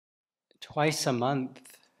Twice a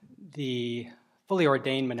month, the fully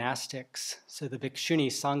ordained monastics, so the Bhikshuni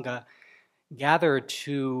Sangha, gather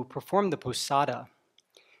to perform the posada.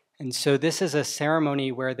 And so this is a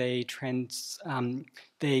ceremony where they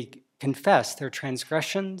confess their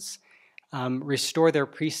transgressions, restore their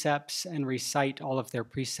precepts, and recite all of their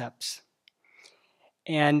precepts.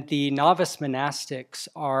 And the novice monastics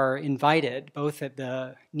are invited both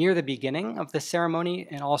near the beginning of the ceremony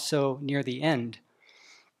and also near the end.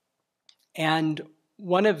 And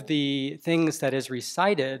one of the things that is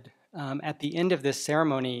recited at the end of this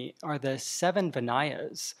ceremony are the 7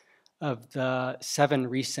 Vinayas of the 7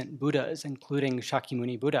 recent Buddhas, including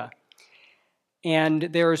Shakyamuni Buddha. And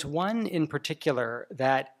there's one in particular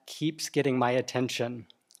that keeps getting my attention.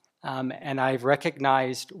 And I've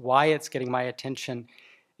recognized why it's getting my attention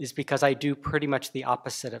is because I do pretty much the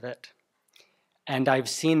opposite of it. And I've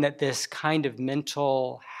seen that this kind of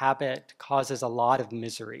mental habit causes a lot of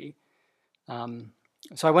misery.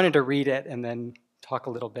 So I wanted to read it and then talk a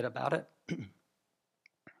little bit about it.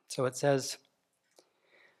 So it says,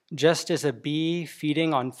 just as a bee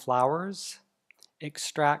feeding on flowers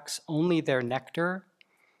extracts only their nectar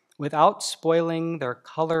without spoiling their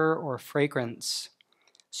color or fragrance,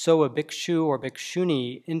 so a bhikshu or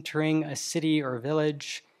bhikshuni entering a city or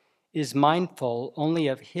village is mindful only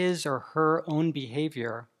of his or her own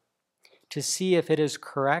behavior to see if it is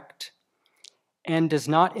correct and does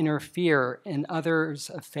not interfere in others'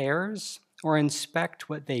 affairs or inspect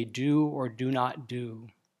what they do or do not do.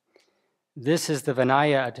 This is the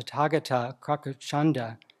Vinaya Tathagata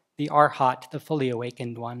Krakuchanda, the Arhat, the fully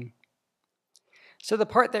awakened one. So the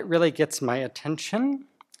part that really gets my attention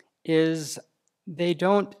is they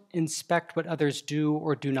don't inspect what others do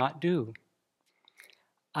or do not do.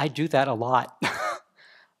 I do that a lot.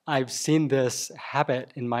 I've seen this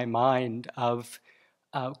habit in my mind of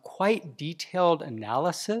quite detailed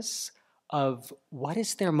analysis of what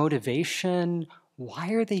is their motivation, why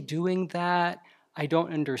are they doing that, I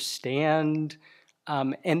don't understand.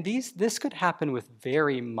 And this could happen with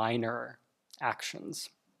very minor actions.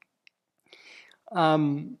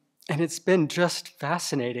 And it's been just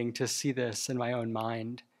fascinating to see this in my own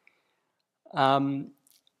mind.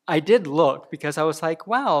 I did look because I was like,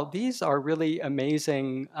 wow, these are really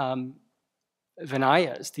amazing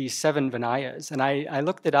Vinayas, these 7 Vinayas. And I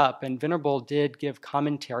looked it up, and Venerable did give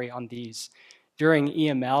commentary on these during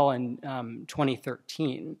EML in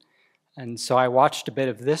 2013. And so I watched a bit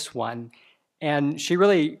of this one, and she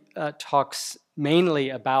really talks mainly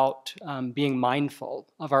about being mindful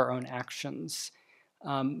of our own actions.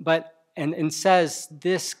 And says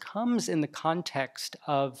this comes in the context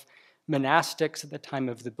of monastics at the time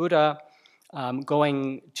of the Buddha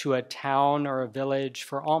going to a town or a village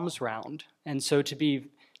for alms round. And so to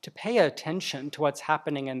pay attention to what's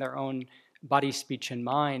happening in their own body, speech, and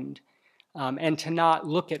mind, and to not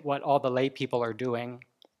look at what all the lay people are doing.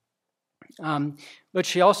 But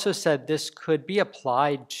she also said this could be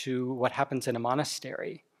applied to what happens in a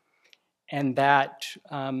monastery, and that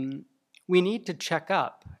we need to check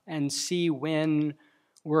up and see when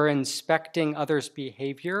we're inspecting others'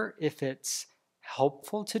 behavior, if it's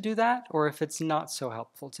helpful to do that or if it's not so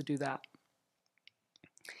helpful to do that.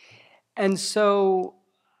 And so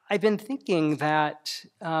I've been thinking that,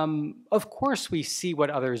 of course, we see what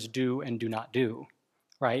others do and do not do,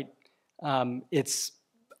 right? It's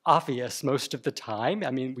obvious most of the time.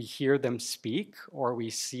 I mean, we hear them speak or we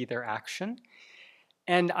see their action.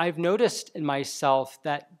 And I've noticed in myself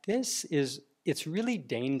that it's really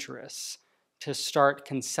dangerous to start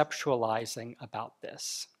conceptualizing about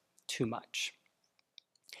this too much.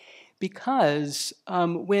 Because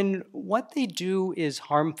when what they do is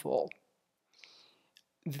harmful,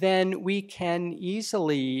 then we can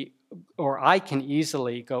easily, or I can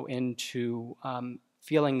easily go into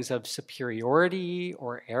feelings of superiority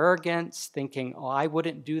or arrogance, thinking, oh, I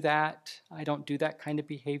wouldn't do that, I don't do that kind of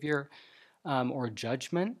behavior, or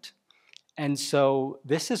judgment. And so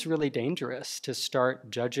this is really dangerous to start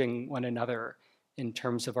judging one another in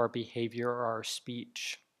terms of our behavior or our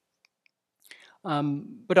speech.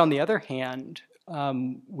 But on the other hand,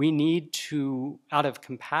 we need to, out of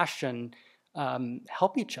compassion,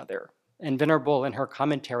 help each other. And Venerable, in her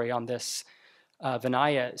commentary on this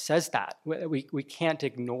Vinaya, says that. We can't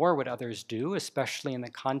ignore what others do, especially in the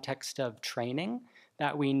context of training,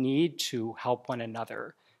 that we need to help one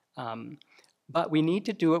another. But we need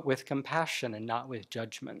to do it with compassion and not with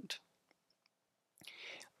judgment.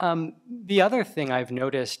 The other thing I've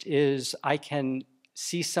noticed is I can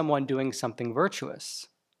see someone doing something virtuous.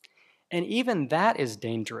 And even that is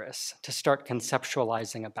dangerous to start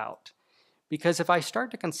conceptualizing about. Because if I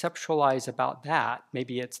start to conceptualize about that,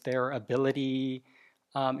 maybe it's their ability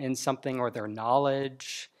in something or their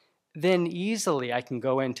knowledge, then easily I can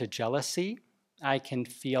go into jealousy. I can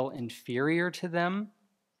feel inferior to them.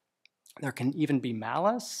 There can even be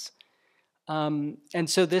malice. And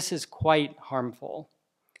so this is quite harmful.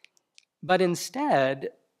 But instead,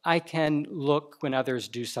 I can look when others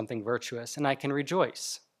do something virtuous and I can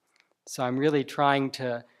rejoice. So I'm really trying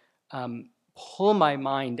to pull my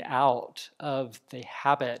mind out of the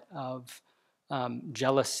habit of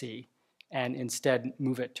jealousy and instead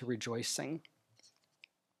move it to rejoicing.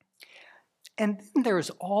 And then there's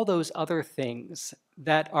all those other things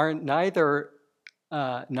that are neither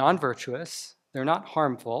non-virtuous, they're not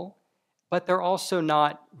harmful, but they're also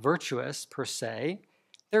not virtuous per se.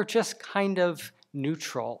 They're just kind of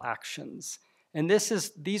neutral actions. And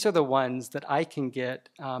these are the ones that I can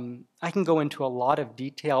go into a lot of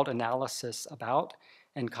detailed analysis about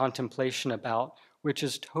and contemplation about, which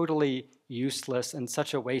is totally useless and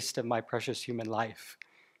such a waste of my precious human life.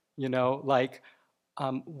 You know, like,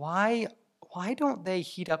 why don't they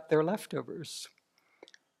heat up their leftovers?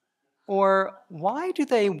 Or why do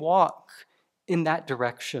they walk in that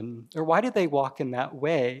direction? Or why do they walk in that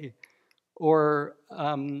way? Or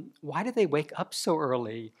why do they wake up so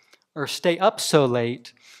early or stay up so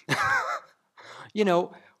late? You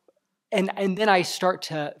know, and then I start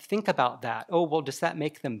to think about that. Oh, well, does that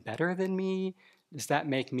make them better than me? Does that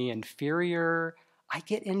make me inferior? I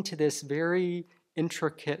get into this very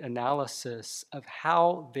intricate analysis of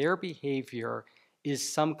how their behavior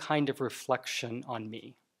is some kind of reflection on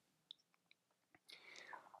me.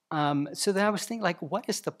 So then I was thinking, like, what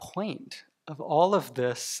is the point of all of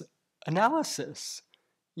this analysis?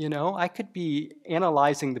 You know, I could be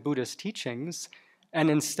analyzing the Buddhist teachings, and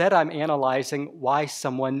instead I'm analyzing why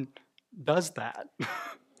someone does that.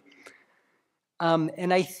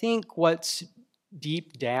 And I think what's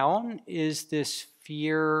deep down is this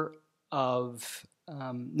fear of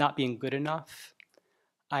not being good enough.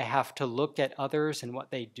 I have to look at others and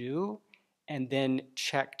what they do, and then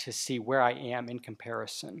check to see where I am in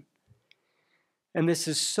comparison. And this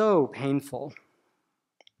is so painful.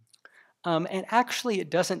 And actually, it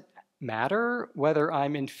doesn't matter whether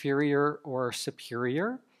I'm inferior or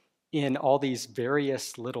superior in all these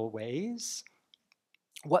various little ways.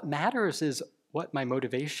 What matters is what my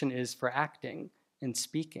motivation is for acting and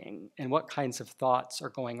speaking, and what kinds of thoughts are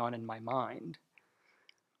going on in my mind.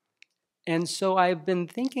 And so I've been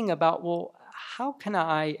thinking about, well, how can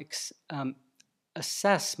I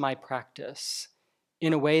assess my practice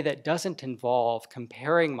in a way that doesn't involve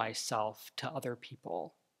comparing myself to other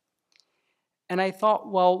people? And I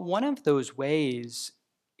thought, well, one of those ways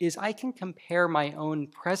is I can compare my own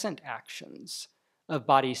present actions of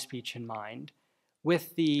body, speech, and mind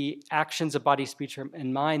with the actions of body, speech,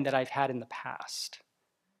 and mind that I've had in the past.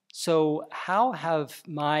 So how have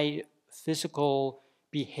my physical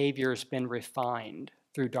behaviors been refined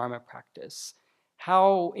through Dharma practice?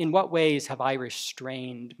 In what ways have I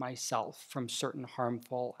restrained myself from certain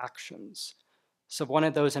harmful actions? So one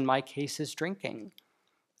of those in my case is drinking.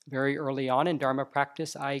 Very early on in Dharma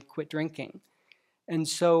practice, I quit drinking. And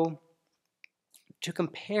so to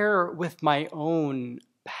compare with my own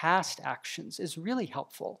past actions is really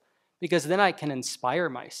helpful, because then I can inspire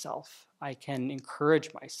myself. I can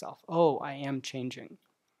encourage myself. Oh, I am changing.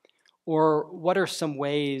 Or what are some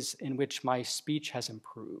ways in which my speech has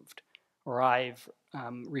improved, or I've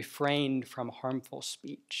refrained from harmful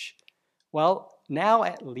speech? Well, now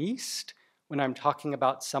at least when I'm talking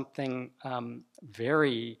about something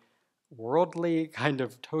very worldly, kind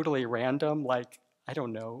of totally random, like, I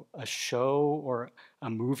don't know, a show or a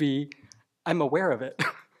movie, I'm aware of it.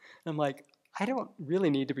 I'm like, I don't really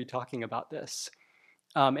need to be talking about this.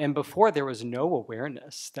 And before, there was no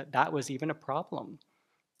awareness that that was even a problem.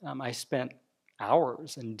 I spent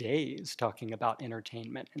hours and days talking about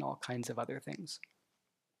entertainment and all kinds of other things.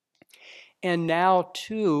 And now,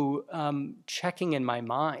 too, checking in my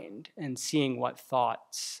mind and seeing what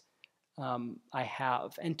thoughts I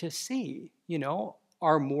have, and to see,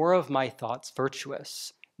 are more of my thoughts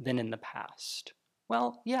virtuous than in the past?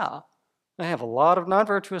 Well, yeah, I have a lot of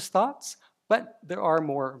non-virtuous thoughts, but there are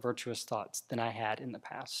more virtuous thoughts than I had in the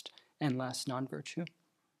past, and less non-virtue.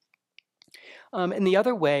 And the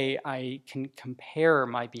other way I can compare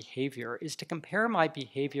my behavior is to compare my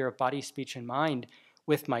behavior of body, speech, and mind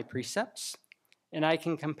with my precepts, and I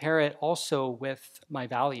can compare it also with my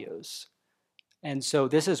values. And so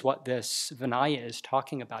this is what this Vinaya is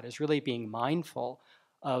talking about, is really being mindful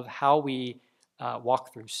of how we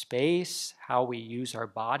walk through space, how we use our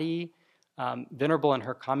body. Venerable in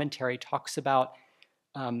her commentary talks about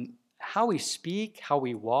how we speak, how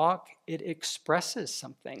we walk. It expresses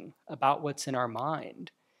something about what's in our mind.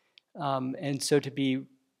 And so to be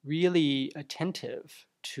really attentive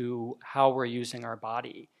to how we're using our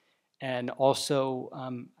body and also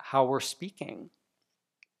how we're speaking.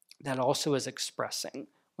 That also is expressing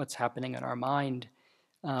what's happening in our mind.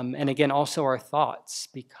 And again, also our thoughts,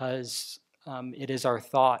 because it is our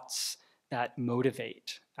thoughts that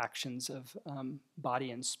motivate actions of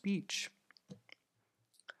body and speech.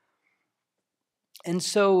 And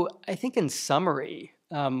so I think in summary,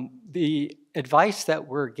 the advice that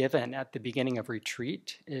we're given at the beginning of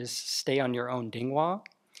retreat is stay on your own dingwa.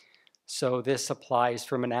 So this applies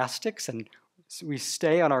for monastics, and we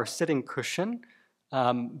stay on our sitting cushion.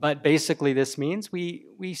 But basically this means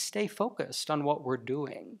we stay focused on what we're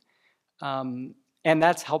doing. And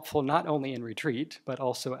that's helpful not only in retreat, but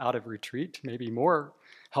also out of retreat, maybe more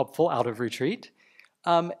helpful out of retreat.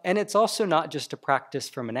 And it's also not just a practice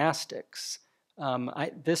for monastics.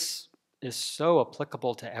 This is so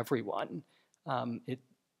applicable to everyone.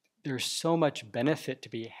 There's so much benefit to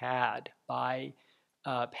be had by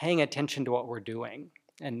paying attention to what we're doing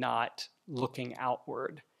and not looking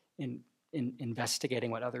outward in investigating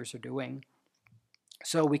what others are doing.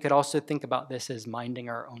 So we could also think about this as minding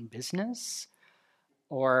our own business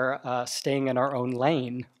or staying in our own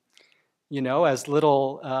lane, as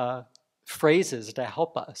little phrases to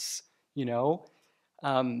help us,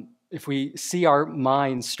 if we see our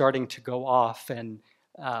minds starting to go off and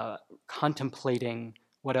contemplating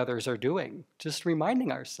what others are doing, just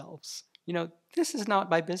reminding ourselves, this is not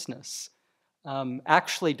my business.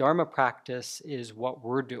 Actually, Dharma practice is what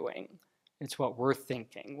we're doing. It's what we're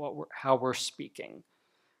thinking, how we're speaking.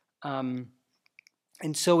 And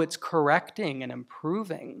so it's correcting and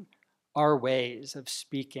improving our ways of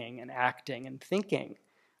speaking and acting and thinking.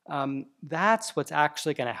 That's what's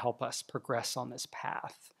actually going to help us progress on this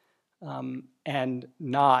path, and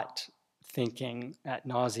not thinking ad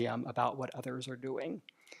nauseum about what others are doing.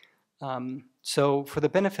 So for the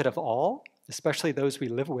benefit of all, especially those we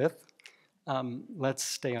live with, let's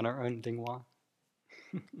stay on our own dingwa.